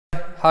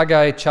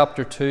Haggai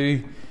chapter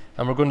 2,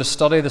 and we're going to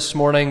study this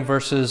morning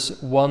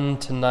verses 1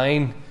 to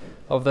 9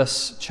 of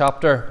this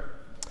chapter.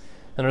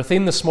 And our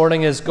theme this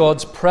morning is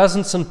God's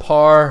presence and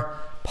power,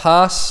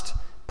 past,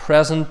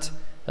 present,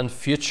 and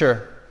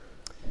future.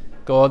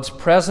 God's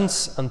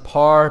presence and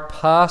power,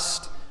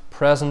 past,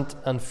 present,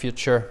 and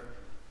future.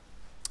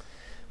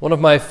 One of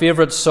my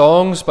favourite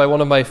songs by one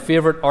of my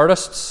favourite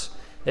artists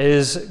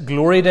is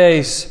Glory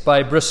Days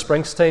by Bruce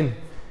Springsteen.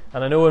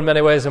 And I know in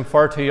many ways I'm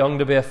far too young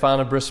to be a fan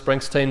of Bruce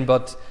Springsteen,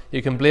 but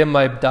you can blame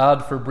my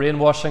dad for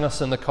brainwashing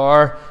us in the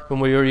car when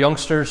we were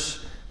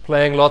youngsters,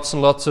 playing lots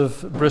and lots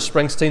of Bruce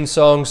Springsteen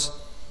songs.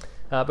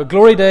 But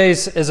Glory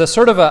Days is a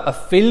sort of a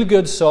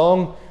feel-good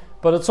song,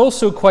 but it's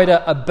also quite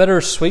a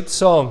bittersweet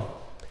song.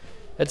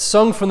 It's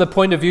sung from the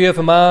point of view of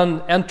a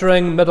man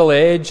entering middle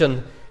age,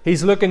 and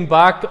he's looking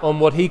back on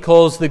what he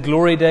calls the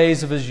glory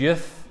days of his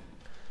youth.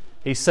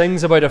 He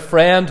sings about a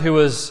friend who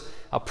was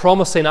a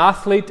promising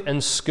athlete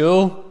in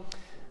school,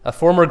 a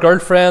former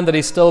girlfriend that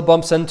he still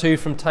bumps into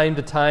from time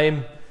to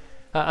time.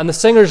 And the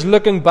singer's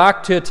looking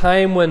back to a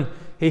time when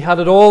he had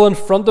it all in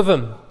front of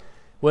him,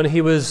 when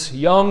he was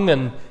young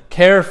and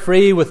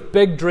carefree with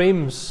big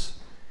dreams.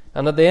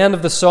 And at the end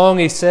of the song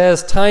he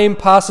says, "Time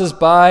passes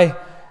by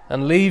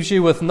and leaves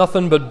you with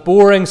nothing but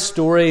boring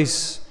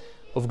stories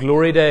of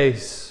glory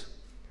days."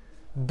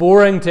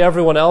 Boring to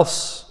everyone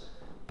else,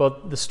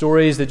 but the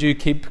stories that you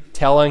keep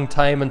telling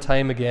time and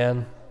time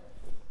again.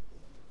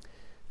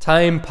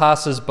 Time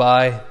passes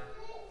by.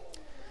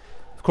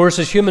 Of course,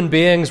 as human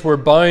beings, we're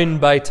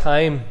bound by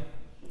time.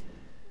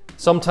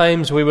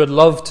 Sometimes we would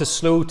love to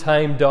slow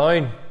time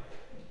down.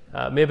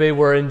 Maybe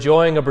we're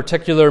enjoying a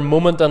particular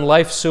moment in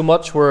life so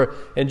much we're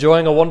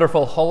enjoying a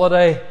wonderful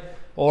holiday,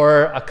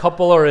 or a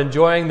couple are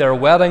enjoying their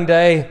wedding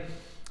day.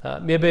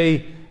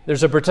 Maybe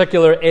there's a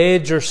particular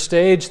age or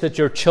stage that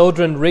your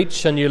children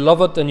reach and you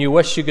love it and you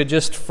wish you could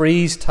just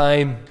freeze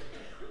time.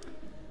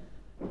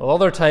 Well,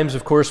 other times,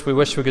 of course, we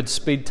wish we could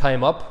speed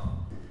time up.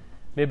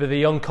 Maybe the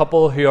young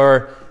couple who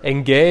are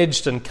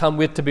engaged and can't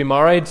wait to be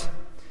married,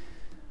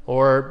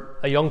 or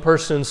a young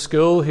person in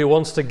school who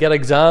wants to get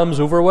exams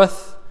over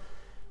with,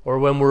 or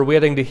when we're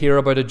waiting to hear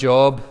about a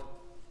job.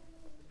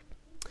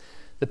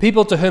 The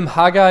people to whom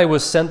Haggai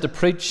was sent to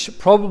preach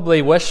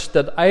probably wished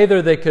that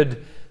either they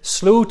could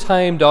slow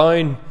time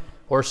down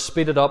or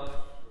speed it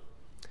up.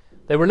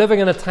 They were living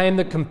in a time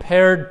that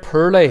compared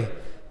poorly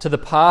to the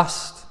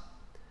past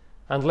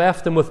and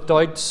left them with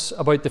doubts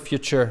about the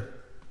future.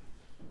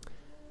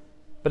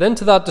 But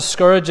into that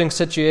discouraging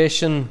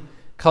situation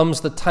comes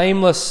the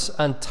timeless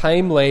and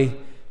timely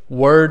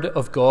Word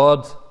of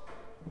God.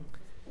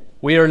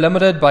 We are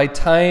limited by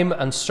time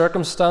and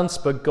circumstance,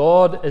 but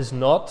God is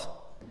not.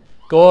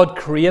 God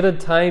created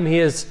time. He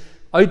is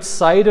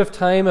outside of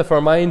time, if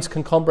our minds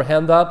can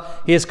comprehend that.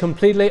 He is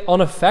completely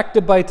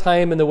unaffected by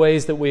time in the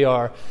ways that we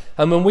are.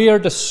 And when we are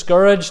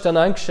discouraged and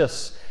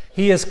anxious,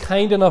 He is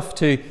kind enough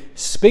to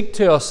speak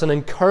to us and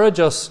encourage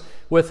us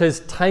with His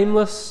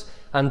timeless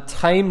and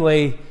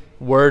timely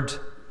Word.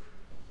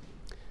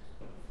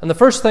 And the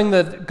first thing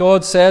that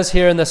God says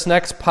here in this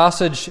next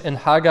passage in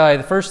Haggai,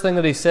 the first thing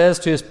that He says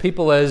to His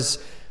people is,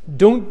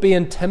 don't be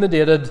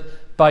intimidated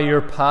by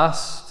your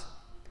past.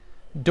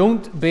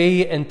 Don't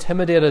be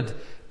intimidated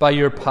by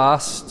your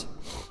past.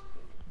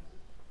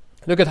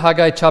 Look at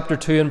Haggai chapter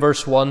 2 and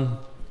verse 1.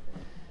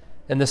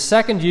 In the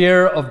second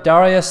year of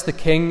Darius the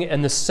king,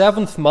 in the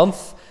 7th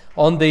month,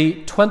 on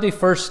the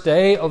 21st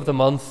day of the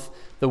month,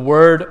 the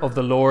word of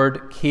the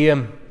Lord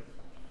came.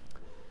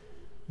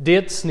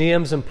 Dates,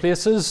 names, and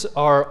places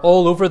are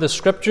all over the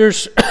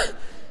Scriptures,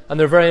 and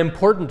they're very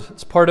important.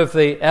 It's part of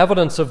the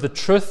evidence of the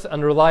truth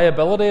and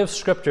reliability of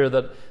Scripture,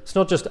 that it's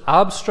not just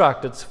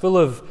abstract, it's full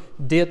of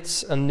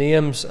dates and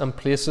names and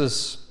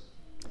places.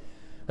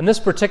 And this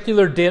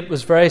particular date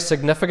was very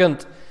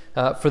significant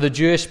for the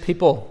Jewish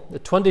people, the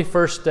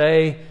 21st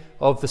day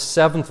of the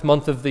 7th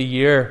month of the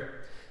year.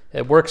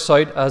 It works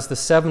out as the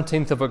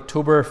 17th of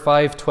October,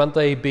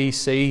 520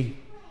 BC.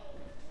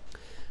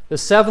 The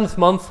 7th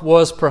month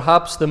was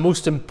perhaps the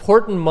most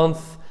important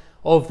month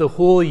of the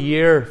whole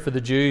year for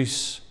the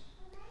Jews.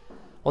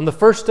 On the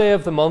first day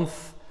of the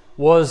month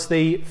was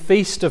the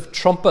Feast of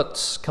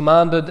Trumpets,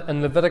 commanded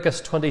in Leviticus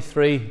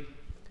 23.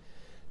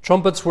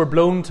 Trumpets were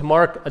blown to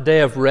mark a day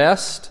of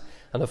rest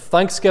and of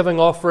thanksgiving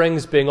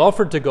offerings being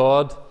offered to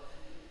God.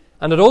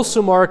 And it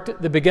also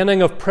marked the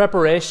beginning of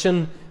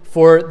preparation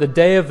for the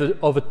Day of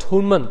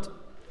Atonement,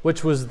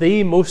 which was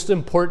the most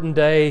important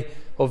day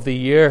of the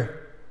year.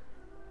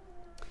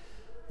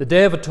 The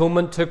Day of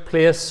Atonement took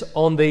place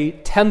on the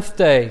 10th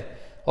day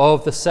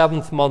of the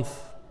 7th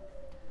month.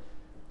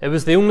 It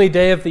was the only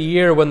day of the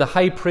year when the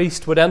high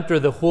priest would enter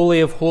the Holy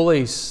of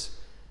Holies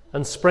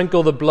and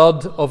sprinkle the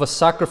blood of a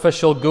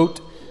sacrificial goat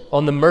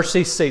on the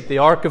mercy seat, the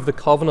Ark of the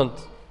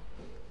Covenant.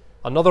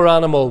 Another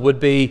animal would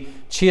be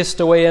chased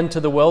away into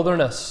the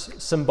wilderness,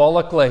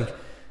 symbolically.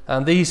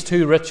 And these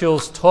two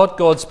rituals taught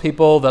God's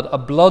people that a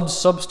blood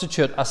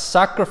substitute, a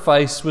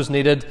sacrifice, was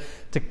needed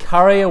to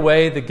carry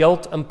away the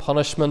guilt and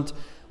punishment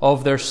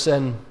of their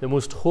sin, the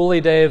most holy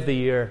day of the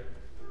year.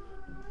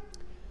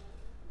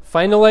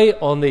 Finally,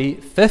 on the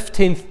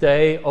 15th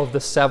day of the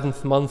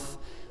 7th month,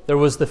 there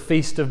was the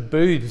Feast of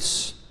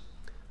Booths,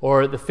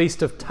 or the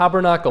Feast of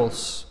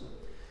Tabernacles.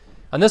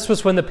 And this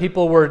was when the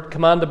people were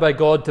commanded by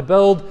God to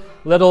build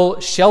little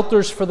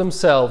shelters for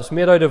themselves,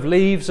 made out of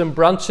leaves and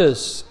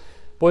branches.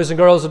 Boys and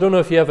girls, I don't know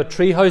if you have a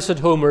tree house at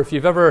home, or if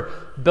you've ever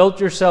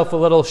built yourself a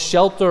little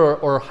shelter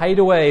or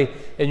hideaway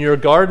in your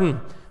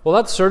garden. Well,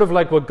 that's sort of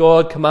like what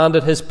God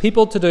commanded his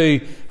people to do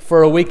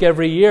for a week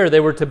every year. They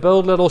were to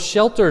build little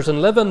shelters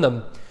and live in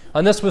them.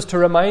 And this was to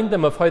remind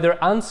them of how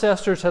their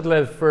ancestors had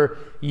lived for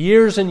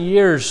years and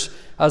years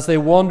as they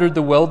wandered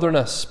the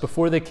wilderness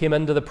before they came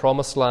into the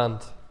promised land.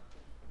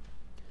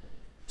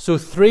 So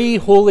 3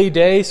 holy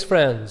days,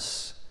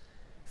 friends.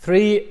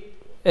 3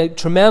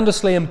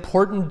 tremendously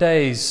important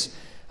days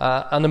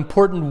and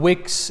important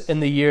weeks in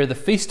the year. The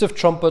Feast of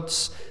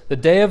Trumpets, the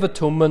Day of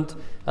Atonement,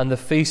 and the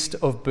Feast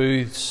of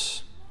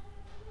Booths.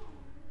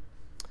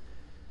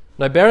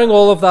 Now, bearing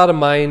all of that in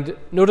mind,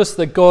 notice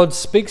that God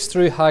speaks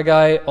through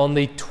Haggai on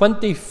the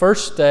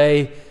 21st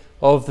day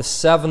of the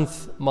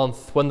 7th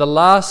month, when the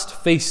last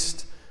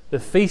feast, the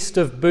Feast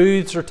of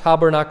Booths or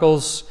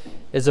Tabernacles,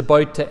 is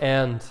about to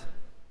end.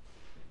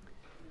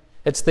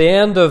 It's the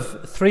end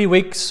of 3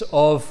 weeks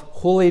of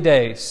holy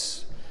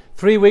days.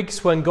 3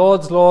 weeks when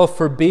God's law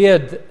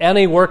forbade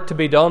any work to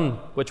be done,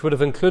 which would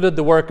have included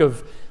the work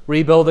of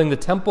rebuilding the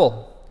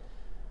temple.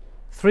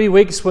 3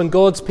 weeks when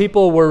God's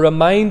people were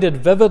reminded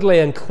vividly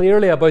and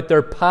clearly about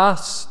their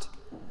past,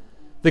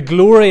 the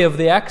glory of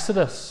the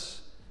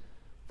Exodus,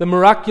 the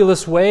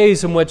miraculous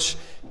ways in which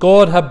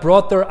God had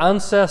brought their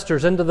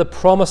ancestors into the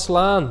promised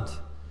land,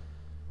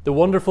 the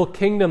wonderful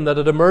kingdom that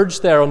had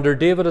emerged there under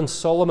David and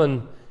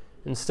Solomon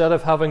instead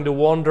of having to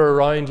wander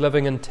around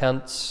living in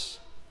tents.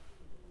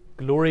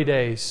 Glory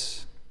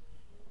days.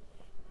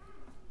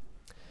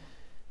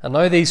 And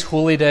now these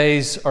holy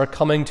days are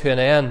coming to an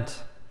end.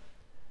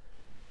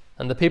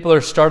 And the people are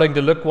starting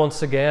to look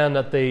once again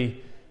at the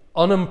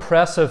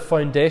unimpressive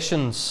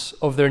foundations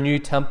of their new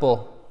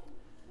temple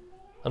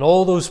and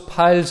all those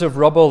piles of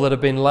rubble that have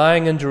been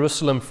lying in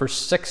Jerusalem for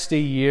 60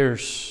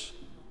 years.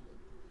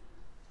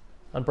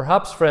 And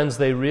perhaps, friends,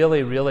 they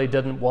really, really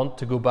didn't want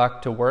to go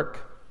back to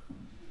work.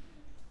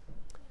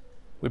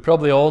 We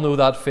probably all know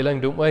that feeling,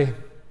 don't we?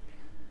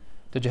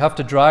 Did you have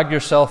to drag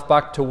yourself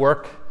back to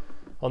work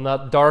on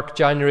that dark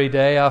January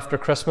day after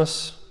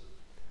Christmas?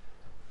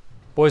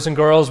 Boys and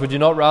girls, would you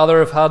not rather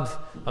have had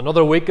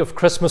another week of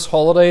Christmas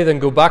holiday than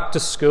go back to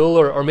school,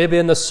 or maybe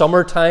in the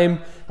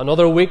summertime,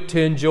 another week to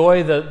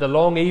enjoy the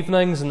long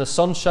evenings and the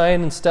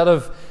sunshine instead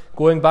of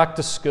going back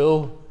to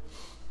school?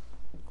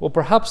 Well,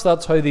 perhaps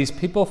that's how these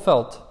people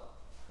felt.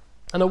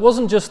 And it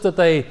wasn't just that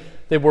they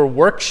were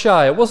work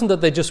shy. It wasn't that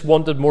they just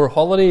wanted more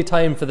holiday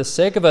time for the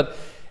sake of it.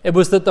 It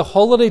was that the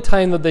holiday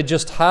time that they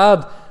just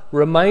had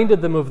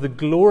reminded them of the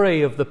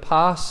glory of the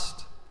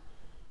past.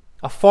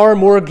 A far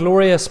more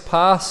glorious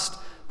past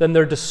than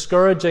their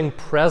discouraging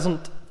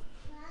present.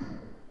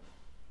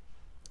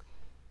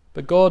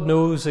 But God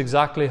knows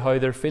exactly how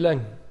they're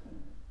feeling.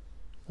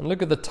 And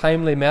look at the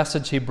timely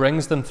message he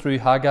brings them through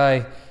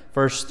Haggai,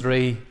 verse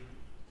 3.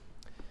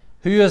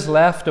 Who is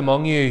left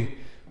among you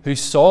who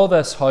saw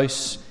this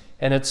house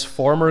in its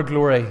former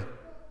glory?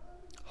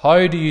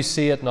 How do you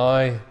see it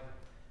now?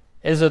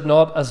 Is it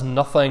not as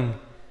nothing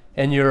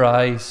in your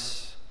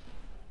eyes?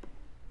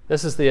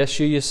 This is the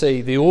issue, you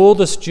see. The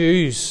oldest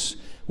Jews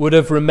would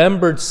have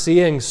remembered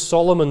seeing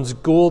Solomon's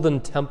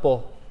golden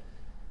temple.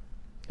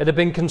 It had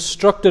been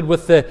constructed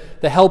with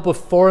the help of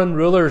foreign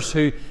rulers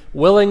who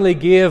willingly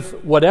gave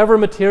whatever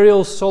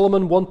materials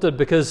Solomon wanted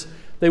because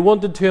they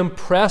wanted to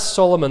impress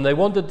Solomon. They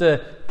wanted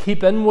to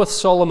keep in with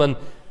Solomon.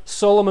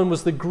 Solomon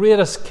was the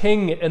greatest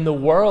king in the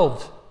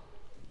world.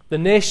 The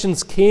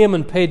nations came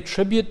and paid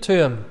tribute to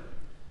him.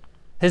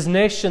 His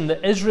nation,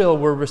 the Israel,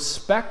 were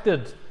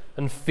respected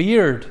and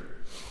feared.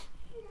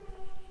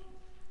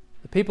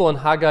 The people in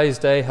Haggai's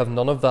day have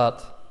none of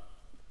that.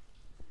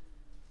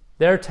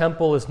 Their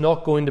temple is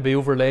not going to be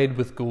overlaid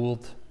with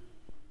gold.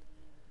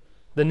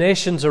 The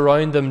nations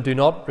around them do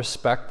not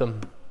respect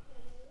them.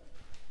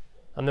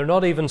 And they're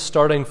not even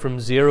starting from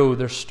zero.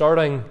 They're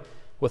starting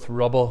with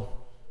rubble.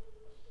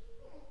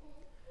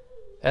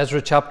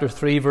 Ezra chapter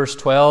 3 verse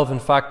 12 in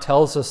fact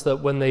tells us that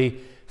when the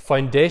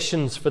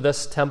foundations for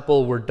this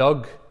temple were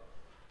dug,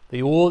 the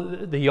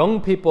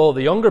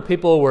younger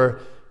people were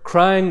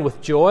crying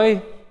with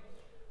joy.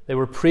 They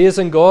were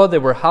praising God. They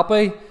were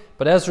happy.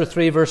 But Ezra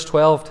 3 verse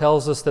 12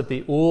 tells us that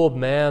the old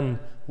men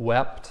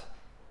wept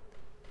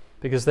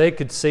because they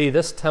could see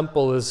this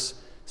temple is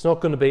not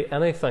going to be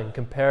anything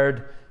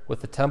compared with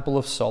the temple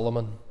of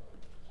Solomon.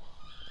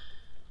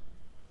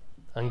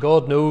 And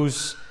God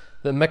knows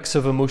the mix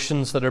of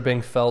emotions that are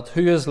being felt.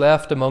 Who is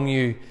left among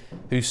you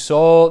who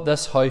saw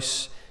this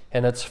house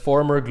in its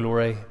former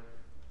glory?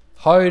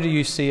 How do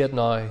you see it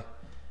now?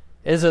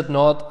 Is it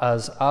not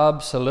as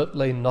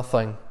absolutely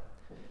nothing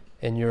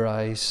in your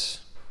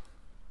eyes?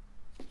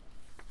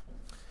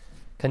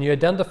 Can you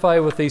identify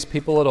with these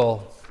people at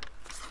all?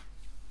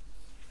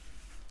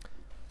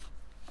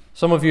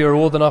 Some of you are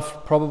old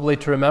enough probably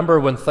to remember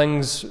when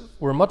things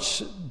were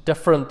much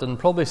different and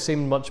probably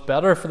seemed much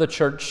better for the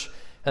church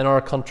in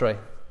our country.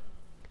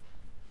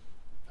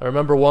 I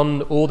remember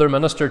one older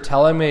minister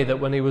telling me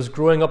that when he was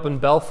growing up in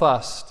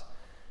Belfast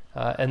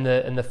in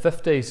the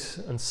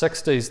 50s and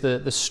 60s,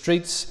 the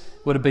streets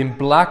would have been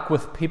black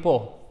with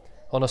people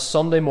on a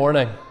Sunday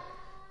morning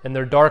in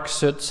their dark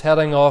suits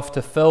heading off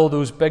to fill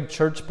those big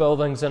church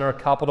buildings in our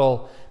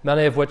capital,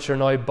 many of which are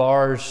now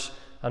bars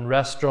and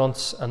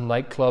restaurants and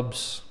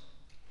nightclubs.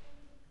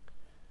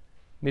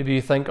 Maybe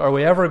you think, are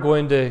we ever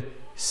going to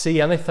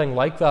see anything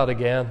like that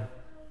again?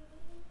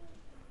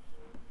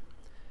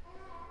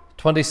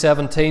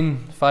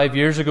 2017, 5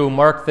 years ago,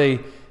 marked the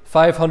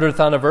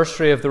 500th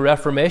anniversary of the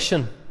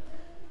Reformation.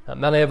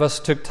 Many of us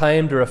took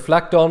time to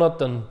reflect on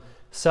it and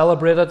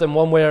celebrate it in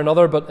one way or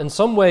another, but in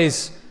some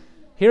ways,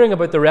 hearing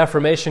about the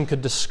Reformation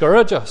could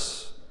discourage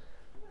us.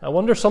 I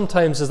wonder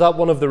sometimes, is that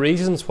one of the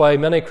reasons why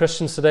many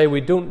Christians today,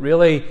 we don't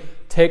really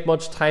take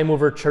much time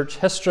over church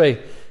history?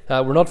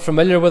 We're not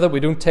familiar with it,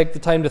 we don't take the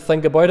time to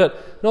think about it,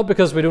 not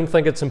because we don't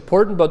think it's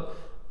important, but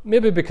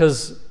maybe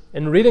because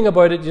in reading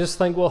about it you just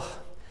think, well,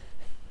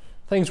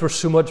 things were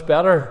so much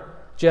better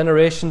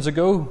generations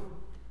ago.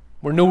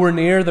 We're nowhere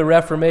near the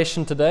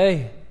Reformation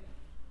today.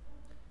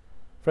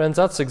 Friends,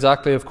 that's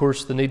exactly, of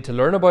course, the need to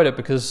learn about it,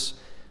 because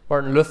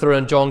Martin Luther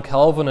and John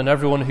Calvin and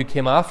everyone who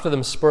came after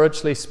them,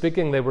 spiritually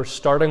speaking, they were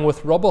starting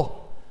with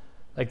rubble,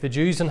 like the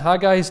Jews in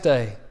Haggai's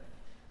day.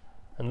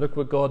 And look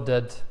what God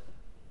did.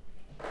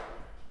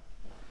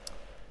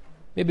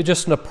 Maybe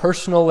just on a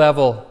personal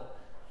level,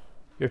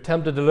 you're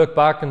tempted to look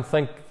back and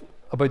think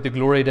about the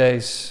glory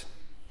days.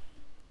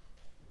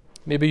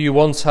 Maybe you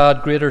once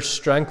had greater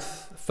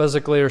strength,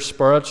 physically or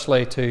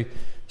spiritually, to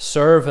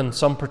serve in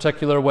some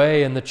particular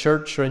way in the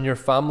church or in your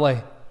family.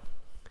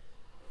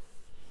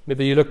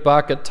 Maybe you look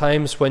back at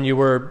times when you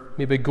were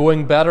maybe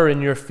going better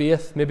in your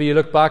faith. Maybe you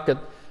look back at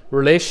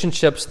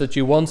relationships that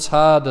you once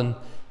had and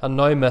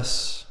now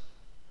miss.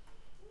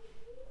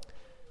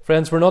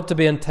 Friends, we're not to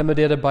be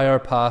intimidated by our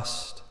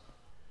past.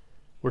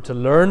 We're to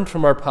learn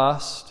from our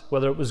past,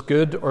 whether it was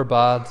good or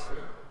bad.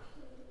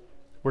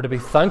 We're to be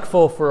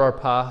thankful for our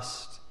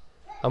past,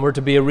 and we're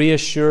to be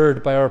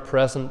reassured by our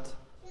present.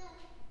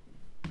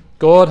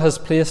 God has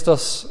placed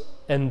us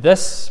in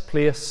this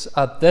place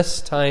at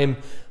this time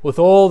with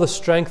all the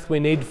strength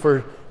we need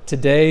for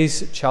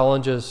today's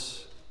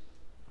challenges.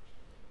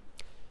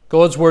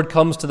 God's word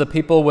comes to the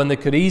people when they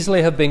could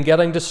easily have been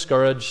getting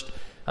discouraged,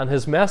 and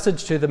his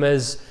message to them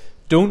is,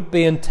 don't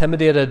be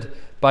intimidated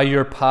by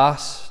your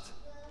past.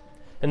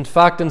 In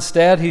fact,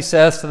 instead, he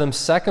says to them,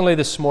 secondly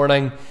this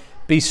morning,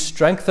 be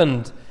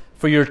strengthened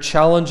for your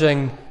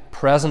challenging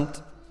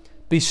present.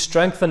 Be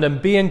strengthened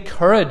and be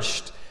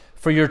encouraged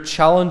for your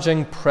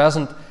challenging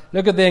present.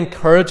 Look at the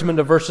encouragement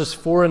of verses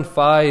 4 and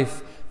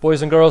 5.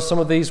 Boys and girls, some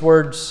of these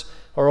words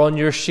are on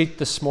your sheet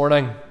this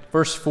morning.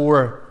 Verse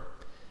 4.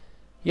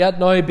 Yet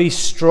now be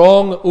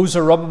strong, O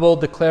Zerubbabel,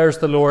 declares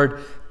the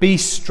Lord. Be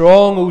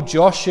strong, O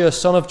Joshua,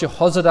 son of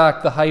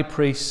Jehozadak, the high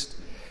priest.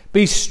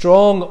 Be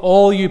strong,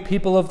 all you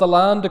people of the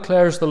land,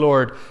 declares the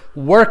Lord.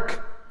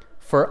 Work,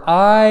 for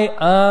I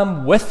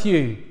am with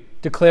you,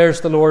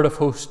 declares the Lord of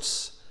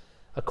hosts,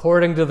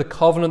 according to the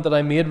covenant that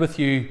I made with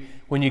you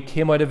when you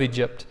came out of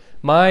Egypt.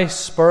 My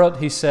spirit,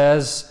 he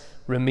says,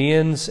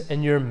 remains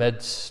in your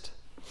midst.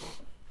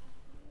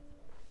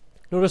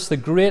 Notice the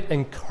great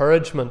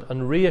encouragement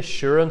and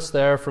reassurance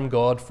there from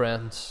God,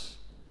 friends.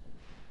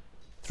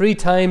 3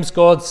 times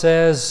God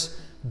says,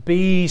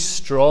 be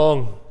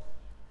strong.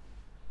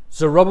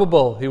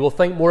 Zerubbabel, who we'll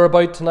think more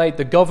about tonight,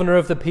 the governor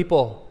of the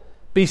people.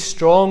 Be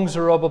strong,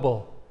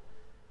 Zerubbabel.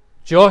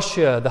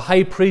 Joshua, the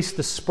high priest,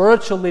 the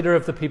spiritual leader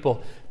of the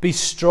people. Be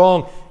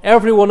strong.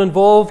 Everyone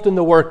involved in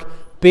the work,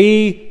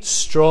 be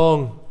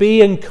strong. Be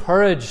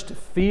encouraged.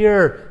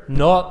 Fear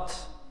not.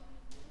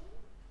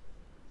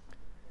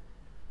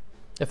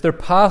 If their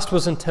past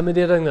was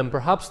intimidating them,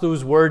 perhaps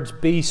those words,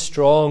 be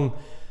strong,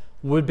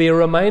 would be a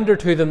reminder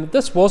to them that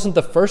this wasn't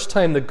the first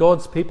time that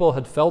God's people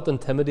had felt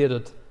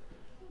intimidated.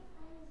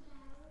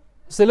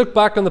 As they look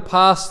back on the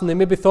past and they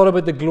maybe thought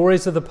about the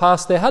glories of the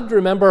past, they had to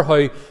remember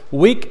how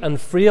weak and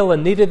frail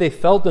and needy they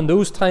felt in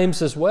those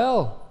times as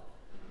well.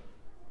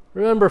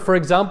 Remember, for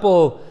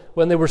example,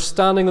 when they were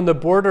standing on the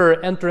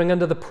border entering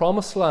into the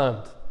Promised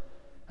Land,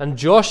 and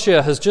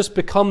Joshua has just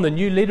become the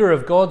new leader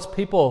of God's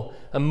people,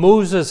 and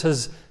Moses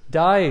has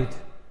died.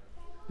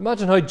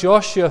 Imagine how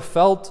Joshua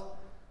felt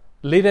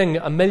leading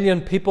 1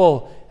 million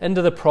people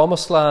into the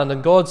Promised Land,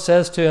 and God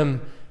says to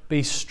him,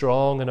 be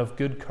strong and of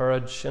good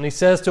courage. And he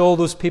says to all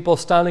those people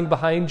standing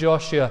behind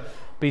Joshua,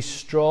 be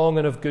strong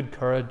and of good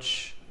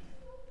courage.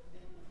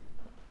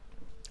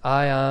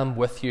 I am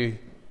with you.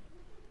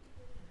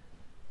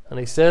 And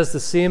he says the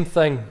same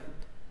thing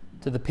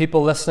to the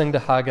people listening to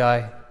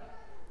Haggai.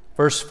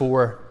 Verse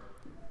 4.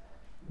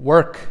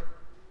 Work,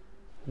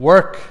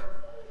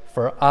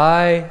 for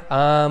I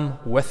am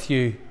with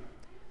you,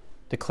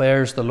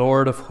 declares the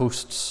Lord of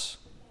hosts.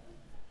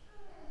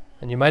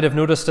 And you might have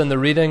noticed in the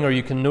reading, or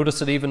you can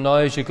notice it even now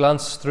as you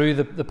glance through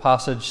the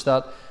passage,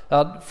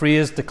 that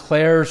phrase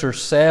declares or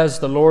says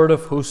the Lord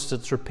of hosts.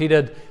 It's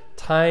repeated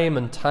time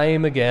and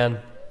time again.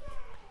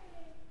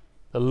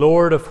 The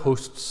Lord of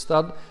hosts.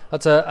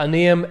 That's a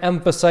name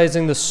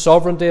emphasizing the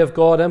sovereignty of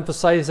God,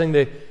 emphasizing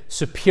the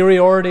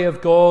superiority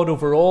of God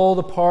over all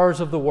the powers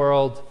of the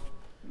world.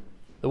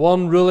 The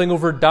one ruling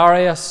over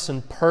Darius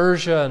and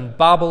Persia and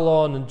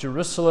Babylon and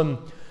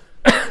Jerusalem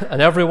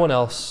and everyone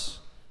else.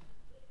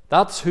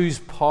 That's whose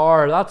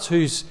power, that's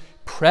whose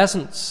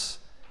presence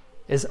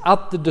is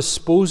at the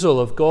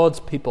disposal of God's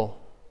people.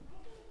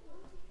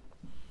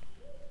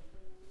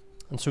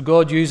 And so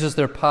God uses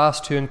their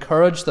past to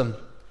encourage them.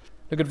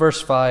 Look at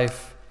verse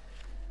 5.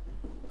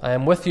 I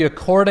am with you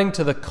according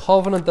to the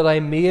covenant that I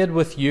made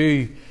with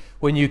you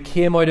when you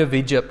came out of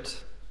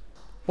Egypt.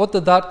 What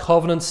did that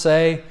covenant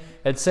say?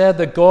 It said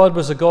that God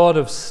was a God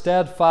of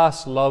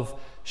steadfast love,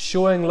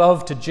 showing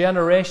love to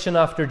generation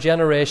after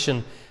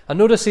generation. And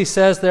notice he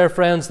says there,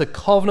 friends, the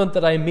covenant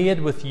that I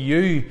made with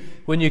you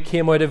when you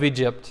came out of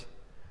Egypt.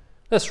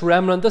 This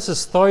remnant, this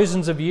is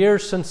thousands of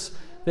years since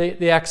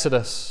the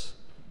Exodus.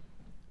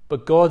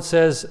 But God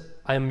says,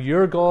 I am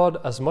your God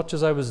as much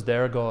as I was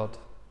their God.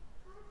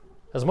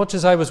 As much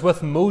as I was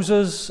with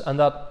Moses and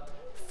that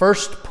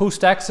first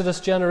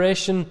post-Exodus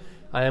generation,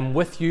 I am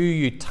with you,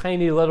 you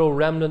tiny little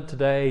remnant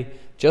today,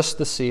 just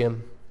the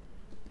same.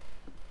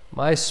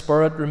 My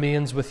Spirit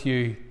remains with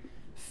you.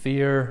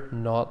 Fear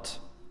not.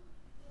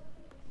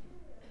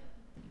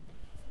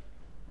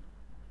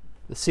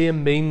 The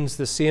same means,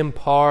 the same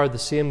power, the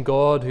same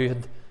God who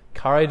had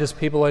carried his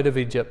people out of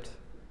Egypt,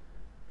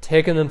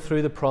 taken them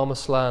through the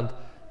promised land,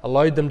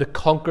 allowed them to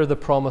conquer the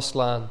promised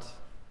land.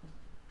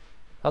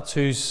 That's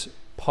whose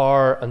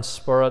power and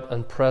spirit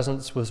and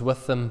presence was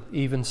with them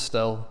even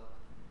still.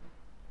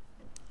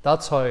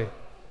 That's how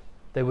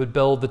they would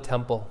build the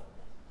temple.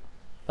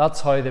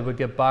 That's how they would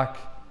get back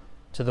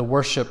to the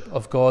worship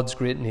of God's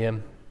great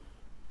name.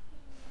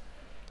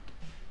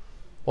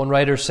 One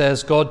writer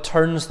says, God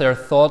turns their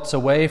thoughts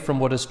away from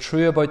what is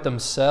true about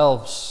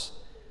themselves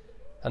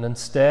and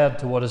instead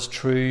to what is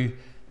true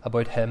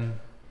about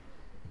Him.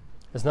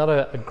 Isn't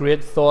that a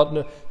great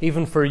thought,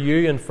 even for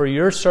you and for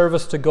your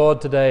service to God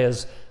today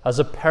as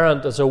a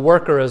parent, as a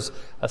worker, as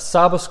a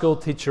Sabbath school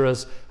teacher,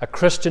 as a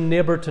Christian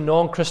neighbour to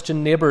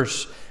non-Christian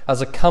neighbours,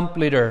 as a camp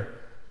leader,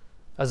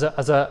 as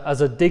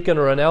a deacon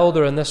or an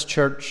elder in this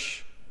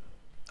church?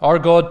 Our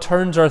God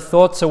turns our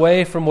thoughts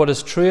away from what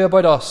is true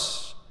about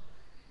us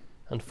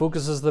and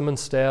focuses them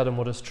instead on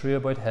what is true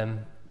about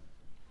Him.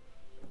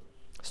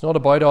 It's not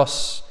about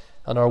us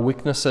and our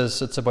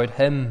weaknesses, it's about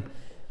Him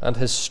and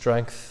His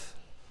strength.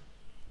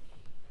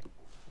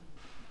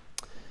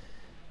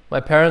 My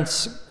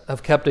parents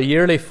have kept a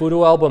yearly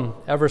photo album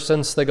ever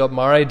since they got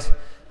married,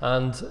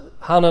 and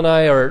Hannah and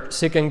I are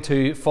seeking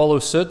to follow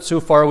suit.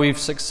 So far we've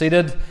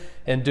succeeded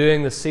in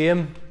doing the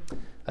same.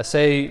 I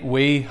say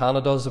we,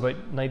 Hannah does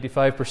about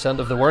 95%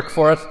 of the work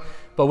for it,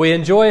 but we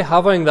enjoy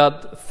having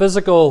that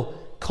physical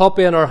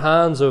copy in our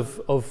hands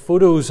of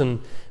photos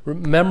and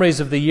memories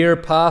of the year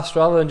past,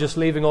 rather than just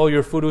leaving all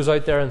your photos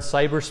out there in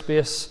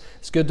cyberspace.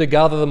 It's good to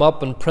gather them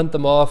up and print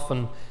them off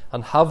and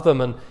have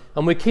them.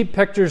 And we keep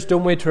pictures,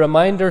 don't we, to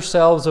remind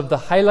ourselves of the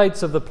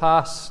highlights of the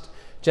past,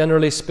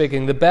 generally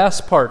speaking, the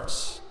best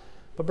parts.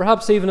 But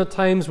perhaps even at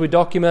times we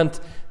document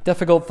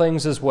difficult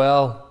things as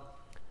well.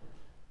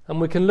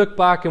 And we can look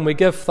back and we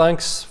give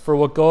thanks for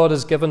what God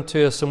has given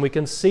to us, and we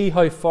can see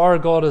how far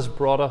God has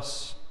brought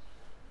us.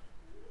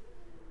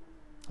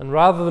 And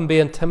rather than be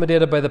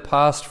intimidated by the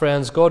past,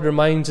 friends, God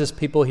reminds His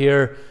people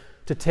here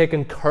to take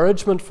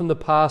encouragement from the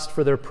past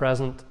for their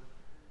present,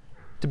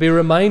 to be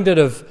reminded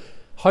of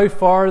how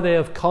far they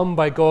have come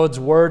by God's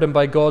Word and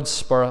by God's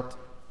Spirit.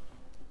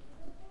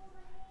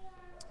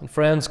 And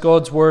friends,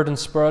 God's Word and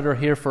Spirit are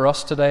here for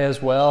us today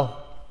as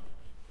well.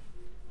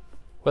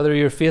 Whether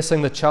you're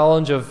facing the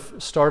challenge of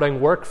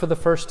starting work for the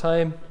first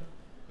time,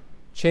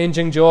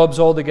 changing jobs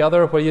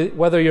altogether,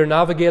 whether you're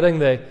navigating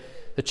the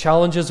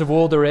challenges of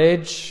older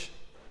age,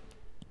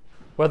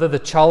 whether the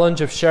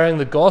challenge of sharing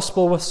the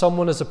gospel with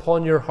someone is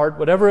upon your heart,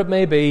 whatever it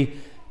may be,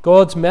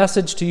 God's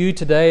message to you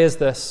today is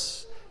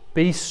this: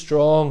 be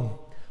strong,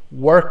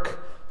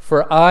 work,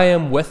 for I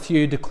am with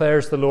you,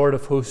 declares the Lord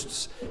of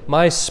hosts.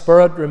 My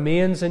Spirit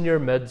remains in your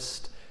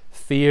midst.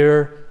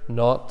 Fear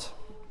not.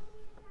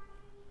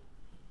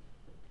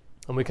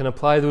 And we can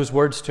apply those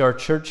words to our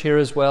church here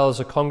as well as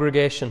a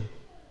congregation.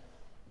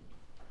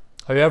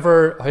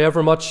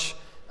 However much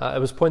it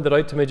was pointed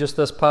out to me just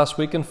this past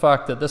week, in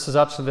fact, that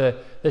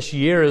this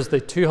year is the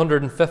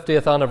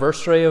 250th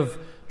anniversary of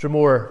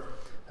Dromore.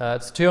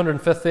 It's the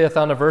 250th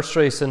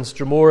anniversary since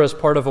Dromore, as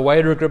part of a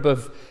wider group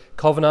of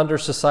Covenanter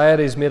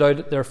societies, made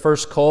out their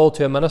first call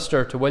to a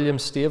minister, to William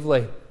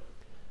Stavely.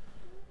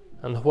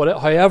 And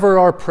however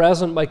our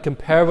present might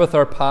compare with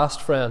our past,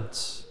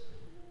 friends,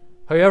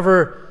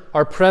 however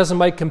our present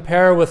might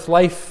compare with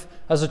life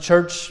as a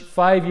church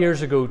 5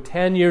 years ago,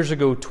 10 years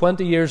ago,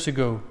 20 years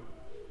ago,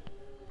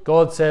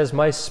 God says,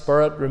 my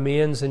Spirit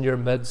remains in your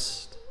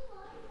midst.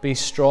 Be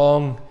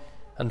strong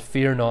and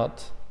fear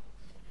not.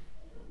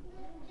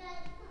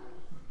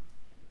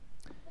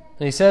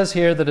 And he says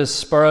here that his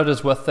Spirit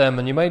is with them.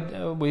 And you might,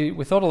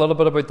 we thought a little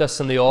bit about this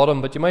in the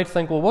autumn, but you might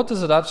think, well, what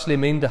does it actually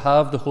mean to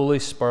have the Holy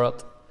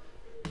Spirit?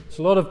 There's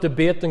a lot of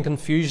debate and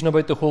confusion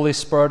about the Holy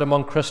Spirit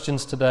among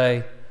Christians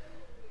today.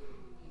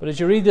 But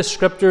as you read the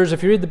Scriptures,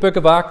 if you read the book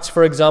of Acts,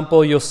 for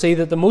example, you'll see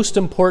that the most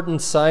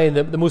important sign,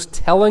 the most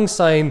telling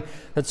sign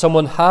that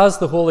someone has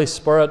the Holy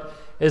Spirit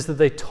is that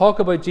they talk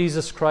about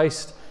Jesus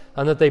Christ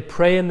and that they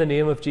pray in the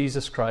name of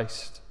Jesus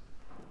Christ.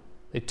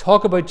 They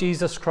talk about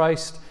Jesus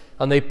Christ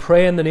and they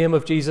pray in the name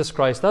of Jesus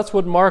Christ. That's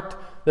what marked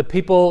the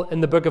people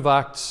in the book of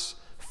Acts,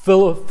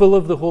 full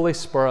of the Holy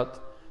Spirit.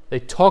 They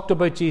talked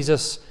about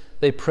Jesus,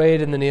 they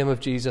prayed in the name of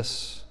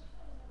Jesus.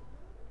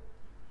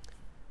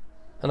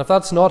 And if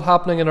that's not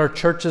happening in our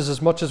churches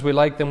as much as we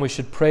like, then we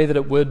should pray that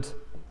it would.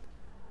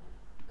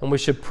 And we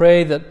should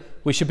pray that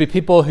we should be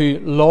people who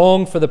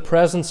long for the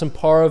presence and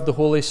power of the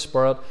Holy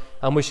Spirit,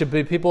 and we should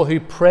be people who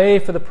pray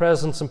for the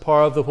presence and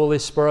power of the Holy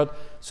Spirit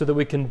so that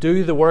we can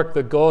do the work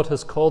that God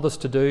has called us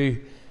to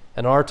do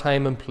in our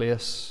time and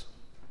place.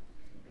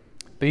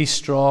 Be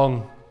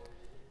strong.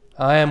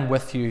 I am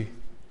with you.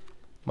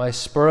 My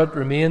Spirit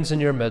remains in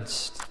your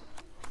midst.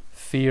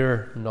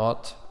 Fear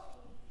not.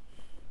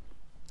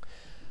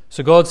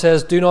 So God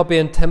says, do not be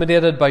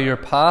intimidated by your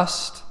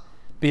past.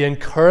 Be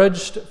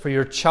encouraged for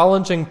your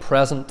challenging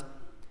present.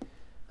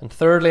 And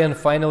thirdly and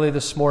finally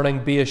this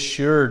morning, be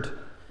assured.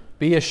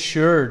 Be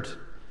assured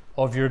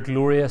of your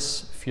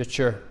glorious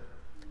future.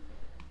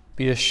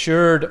 Be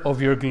assured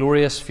of your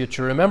glorious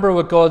future. Remember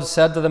what God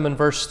said to them in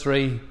verse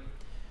 3.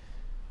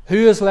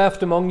 Who is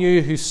left among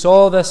you who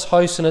saw this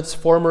house in its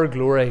former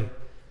glory?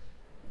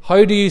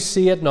 How do you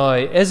see it now?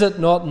 Is it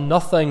not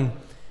nothing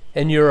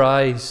in your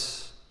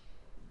eyes?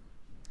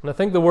 And I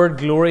think the word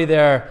glory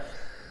there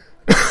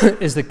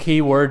is the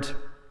key word.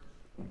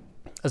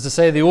 As I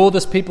say, the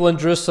oldest people in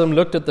Jerusalem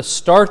looked at the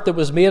start that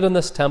was made in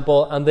this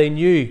temple and they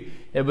knew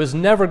it was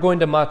never going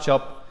to match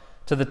up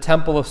to the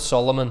Temple of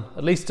Solomon,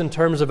 at least in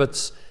terms of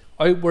its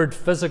outward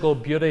physical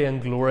beauty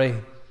and glory.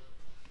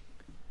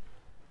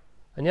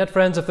 And yet,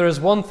 friends, if there is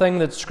one thing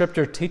that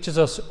Scripture teaches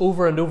us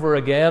over and over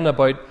again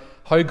about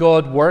how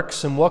God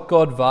works and what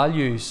God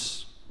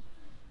values,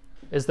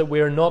 is that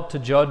we are not to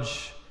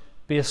judge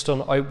based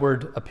on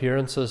outward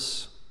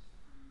appearances.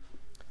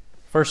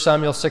 1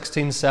 Samuel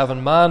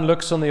 16:7, man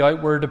looks on the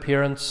outward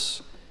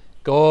appearance,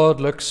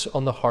 God looks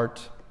on the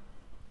heart.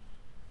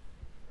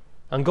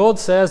 And God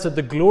says that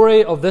the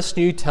glory of this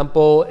new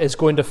temple is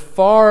going to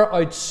far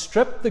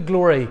outstrip the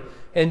glory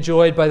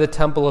enjoyed by the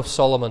Temple of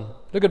Solomon.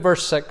 Look at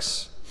verse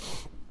 6.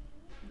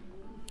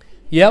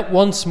 Yet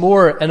once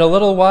more, in a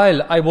little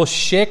while, I will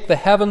shake the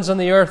heavens and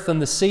the earth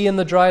and the sea and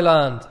the dry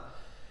land.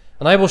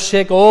 And I will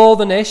shake all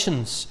the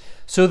nations,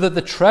 so that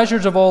the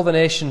treasures of all the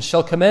nations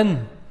shall come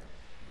in.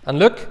 And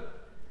look,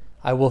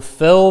 I will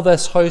fill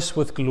this house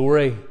with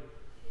glory,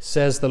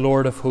 says the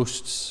Lord of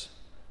hosts.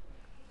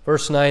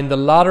 Verse 9, the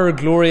latter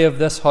glory of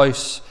this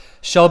house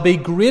shall be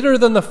greater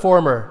than the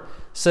former,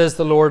 says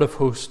the Lord of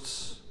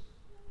hosts.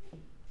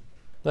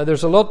 Now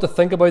there's a lot to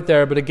think about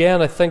there, but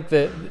again I think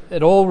that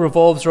it all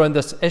revolves around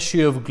this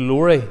issue of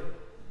glory.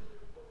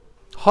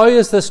 How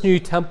is this new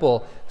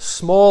temple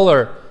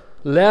smaller,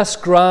 less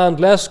grand,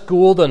 less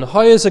golden?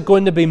 How is it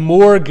going to be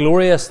more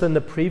glorious than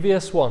the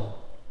previous one?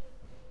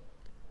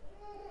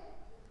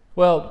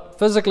 Well,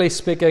 physically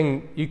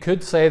speaking, you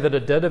could say that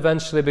it did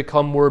eventually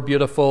become more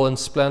beautiful and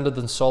splendid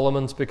than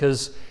Solomon's,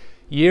 because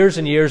years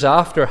and years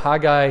after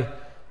Haggai,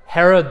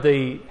 Herod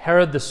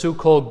the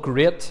so-called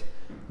Great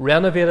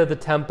renovated the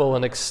temple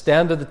and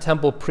extended the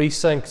temple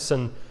precincts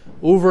and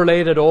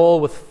overlaid it all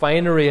with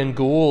finery and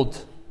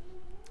gold.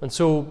 And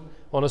so,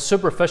 on a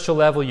superficial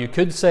level, you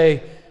could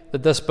say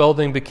that this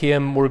building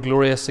became more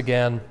glorious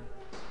again.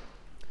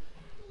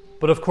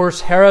 But of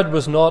course, Herod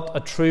was not a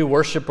true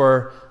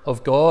worshipper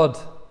of God.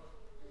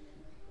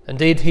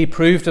 Indeed, he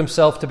proved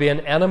himself to be an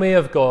enemy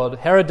of God.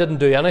 Herod didn't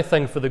do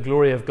anything for the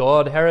glory of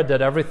God. Herod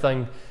did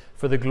everything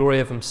for the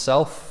glory of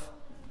himself.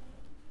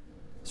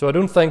 So I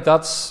don't think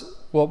that's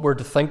what we're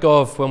to think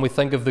of when we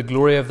think of the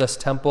glory of this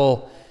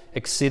temple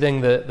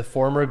exceeding the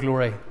former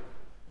glory.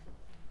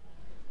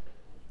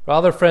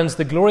 Rather, friends,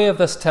 the glory of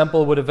this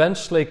temple would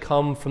eventually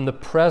come from the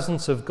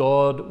presence of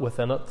God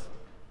within it.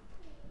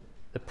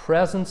 The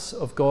presence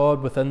of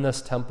God within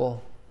this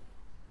temple.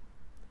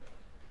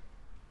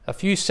 A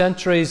few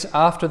centuries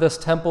after this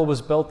temple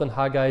was built in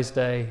Haggai's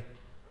day,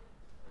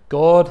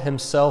 God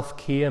himself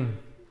came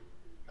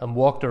and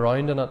walked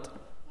around in it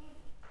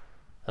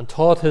and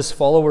taught his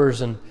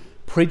followers and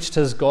preached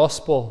his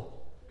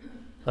gospel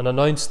and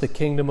announced the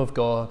kingdom of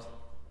God.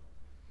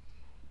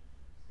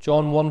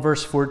 John 1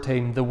 verse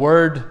 14, the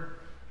Word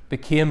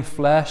became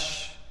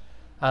flesh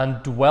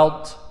and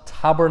dwelt,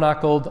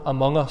 tabernacled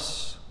among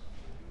us,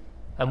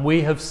 and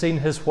we have seen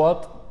his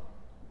what?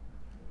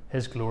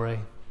 His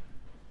glory.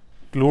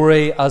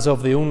 Glory as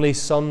of the only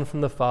Son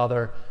from the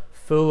Father,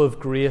 full of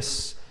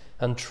grace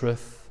and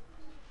truth.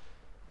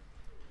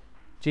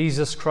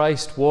 Jesus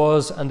Christ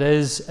was and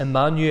is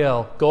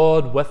Emmanuel,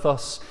 God with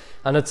us,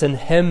 and it's in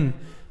Him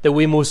that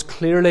we most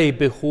clearly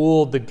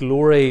behold the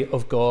glory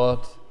of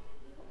God.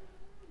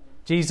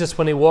 Jesus,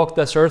 when He walked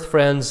this earth,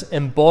 friends,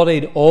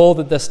 embodied all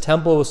that this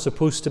temple was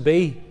supposed to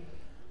be.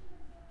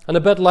 And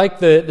a bit like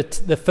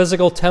the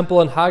physical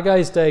temple in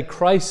Haggai's day,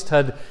 Christ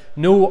had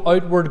no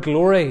outward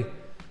glory.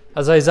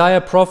 As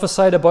Isaiah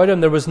prophesied about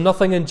Him, there was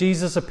nothing in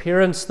Jesus'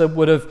 appearance that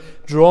would have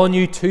drawn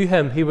you to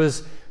Him. He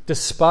was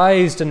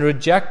despised and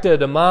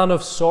rejected, a man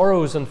of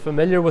sorrows and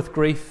familiar with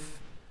grief.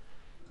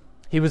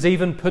 He was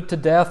even put to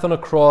death on a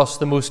cross,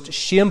 the most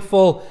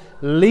shameful,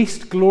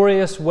 least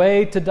glorious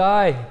way to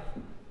die.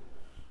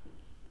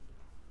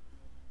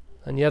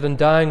 And yet in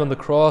dying on the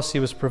cross, He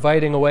was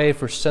providing a way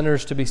for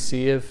sinners to be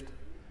saved.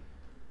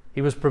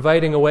 He was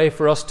providing a way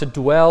for us to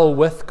dwell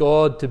with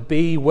God, to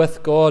be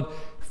with God,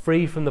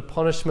 free from the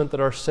punishment that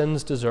our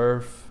sins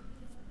deserve.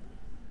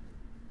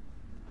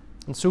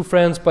 And so,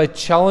 friends, by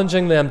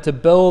challenging them to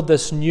build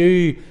this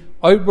new,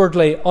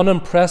 outwardly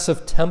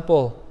unimpressive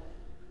temple,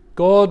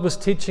 God was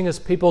teaching His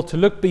people to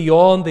look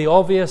beyond the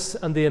obvious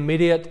and the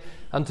immediate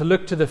and to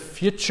look to the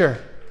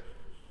future,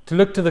 to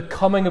look to the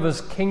coming of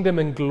His kingdom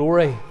in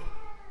glory,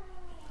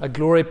 a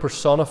glory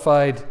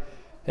personified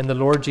in the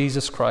Lord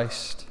Jesus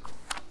Christ.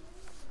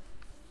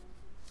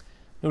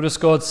 Notice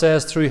God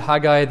says through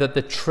Haggai that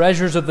the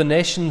treasures of the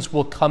nations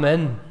will come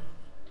in.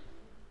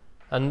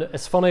 And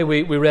it's funny,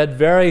 we read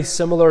very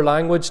similar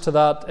language to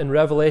that in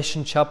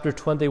Revelation chapter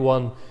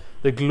 21.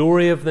 The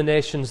glory of the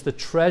nations, the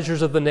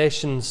treasures of the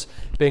nations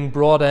being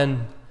brought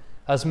in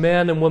as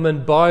men and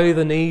women bow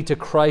the knee to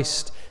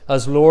Christ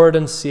as Lord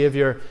and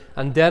Saviour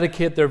and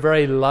dedicate their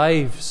very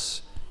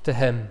lives to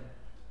Him.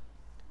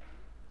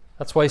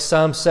 That's why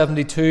Psalm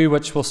 72,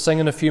 which we'll sing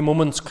in a few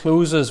moments,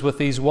 closes with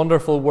these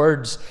wonderful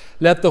words.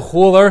 Let the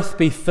whole earth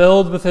be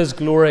filled with His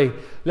glory.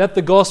 Let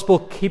the gospel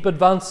keep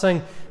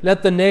advancing.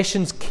 Let the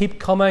nations keep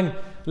coming.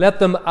 Let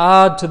them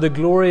add to the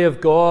glory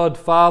of God,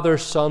 Father,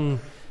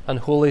 Son, and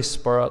Holy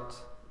Spirit.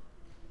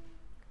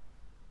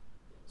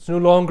 It's no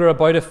longer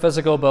about a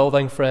physical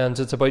building, friends.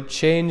 It's about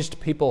changed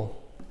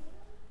people.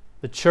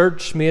 The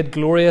church made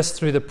glorious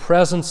through the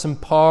presence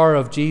and power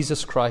of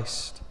Jesus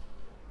Christ.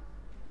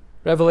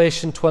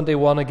 Revelation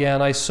 21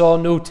 again. I saw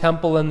no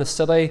temple in the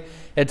city.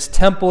 Its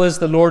temple is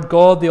the Lord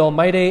God, the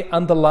Almighty,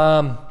 and the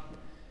Lamb.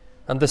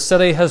 And the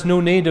city has no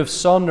need of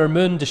sun or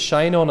moon to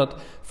shine on it,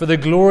 for the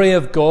glory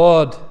of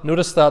God,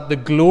 notice that, the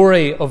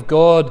glory of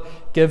God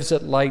gives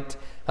it light,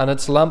 and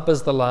its lamp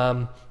is the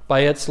Lamb.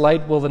 By its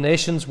light will the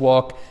nations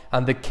walk,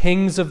 and the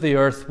kings of the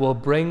earth will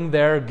bring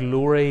their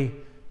glory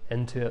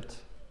into it.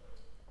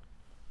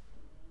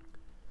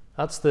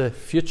 That's the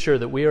future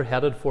that we are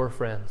headed for,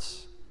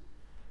 friends.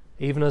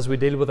 Even as we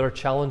deal with our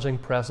challenging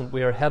present,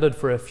 we are headed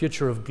for a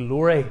future of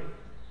glory,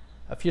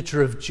 a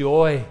future of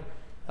joy,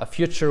 a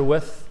future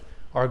with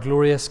our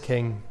glorious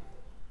King.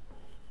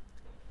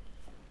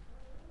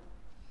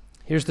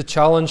 Here's the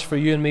challenge for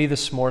you and me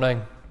this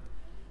morning.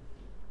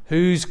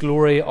 Whose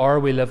glory are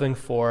we living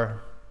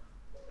for?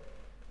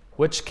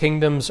 Which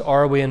kingdoms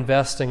are we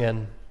investing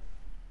in?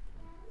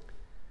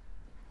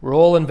 We're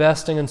all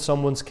investing in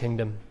someone's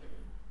kingdom.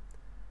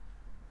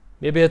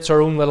 Maybe it's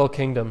our own little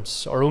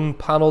kingdoms, our own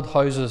panelled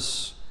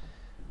houses,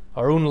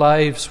 our own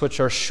lives which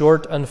are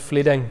short and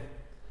fleeting.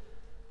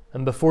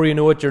 And before you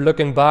know it, you're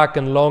looking back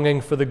and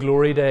longing for the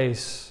glory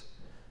days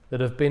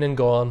that have been and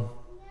gone.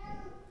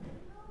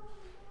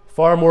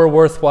 Far more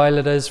worthwhile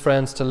it is,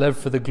 friends, to live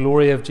for the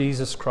glory of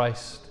Jesus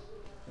Christ,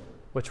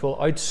 which will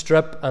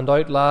outstrip and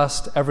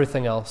outlast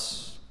everything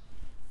else.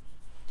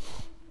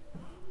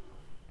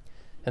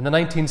 In the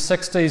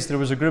 1960s, there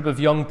was a group of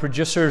young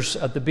producers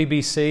at the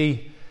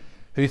BBC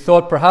who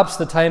thought perhaps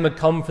the time had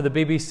come for the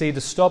BBC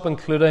to stop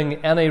including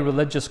any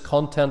religious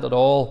content at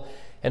all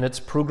in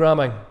its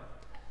programming.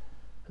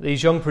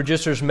 These young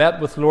producers met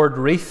with Lord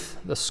Reith,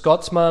 the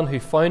Scotsman who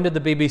founded the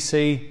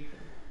BBC,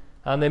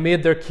 and they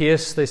made their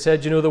case. They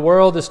said, the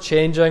world is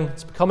changing,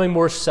 it's becoming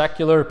more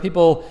secular,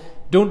 people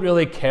don't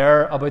really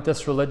care about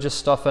this religious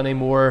stuff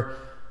anymore,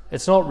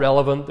 it's not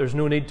relevant, there's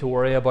no need to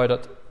worry about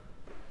it.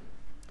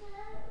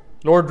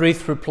 Lord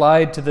Reith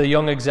replied to the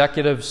young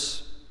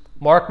executives,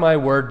 mark my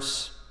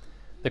words,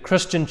 the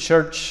Christian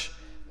church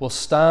will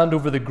stand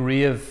over the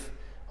grave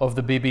of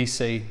the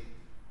BBC.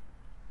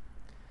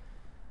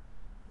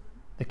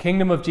 The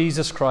kingdom of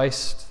Jesus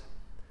Christ,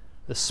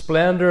 the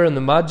splendour and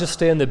the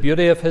majesty and the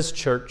beauty of His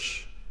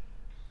church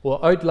will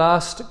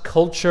outlast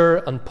culture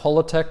and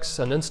politics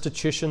and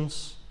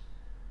institutions.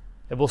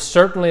 It will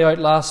certainly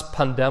outlast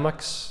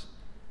pandemics.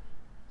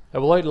 It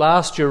will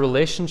outlast your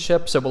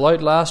relationships. It will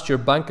outlast your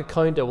bank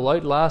account. It will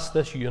outlast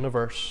this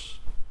universe.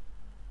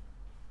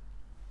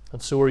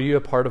 And so are you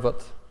a part of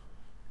it?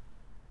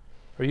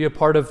 Are you a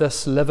part of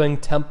this living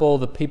temple,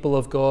 the people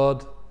of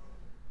God?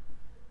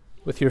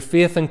 With your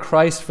faith in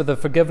Christ for the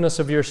forgiveness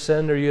of your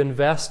sin, are you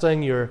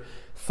investing your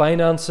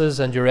finances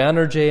and your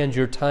energy and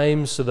your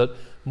time so that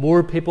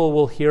more people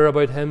will hear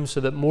about Him, so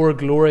that more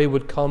glory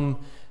would come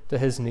to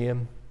His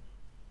name?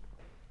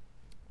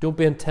 Don't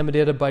be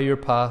intimidated by your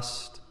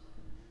past.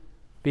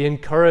 Be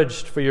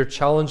encouraged for your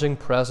challenging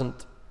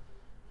present.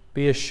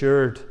 Be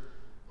assured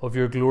of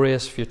your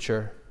glorious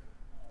future.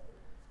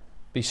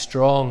 Be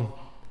strong.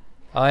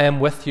 I am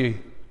with you.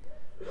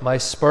 My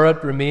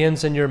spirit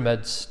remains in your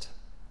midst.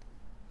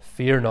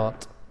 Fear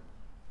not.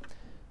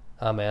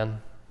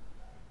 Amen.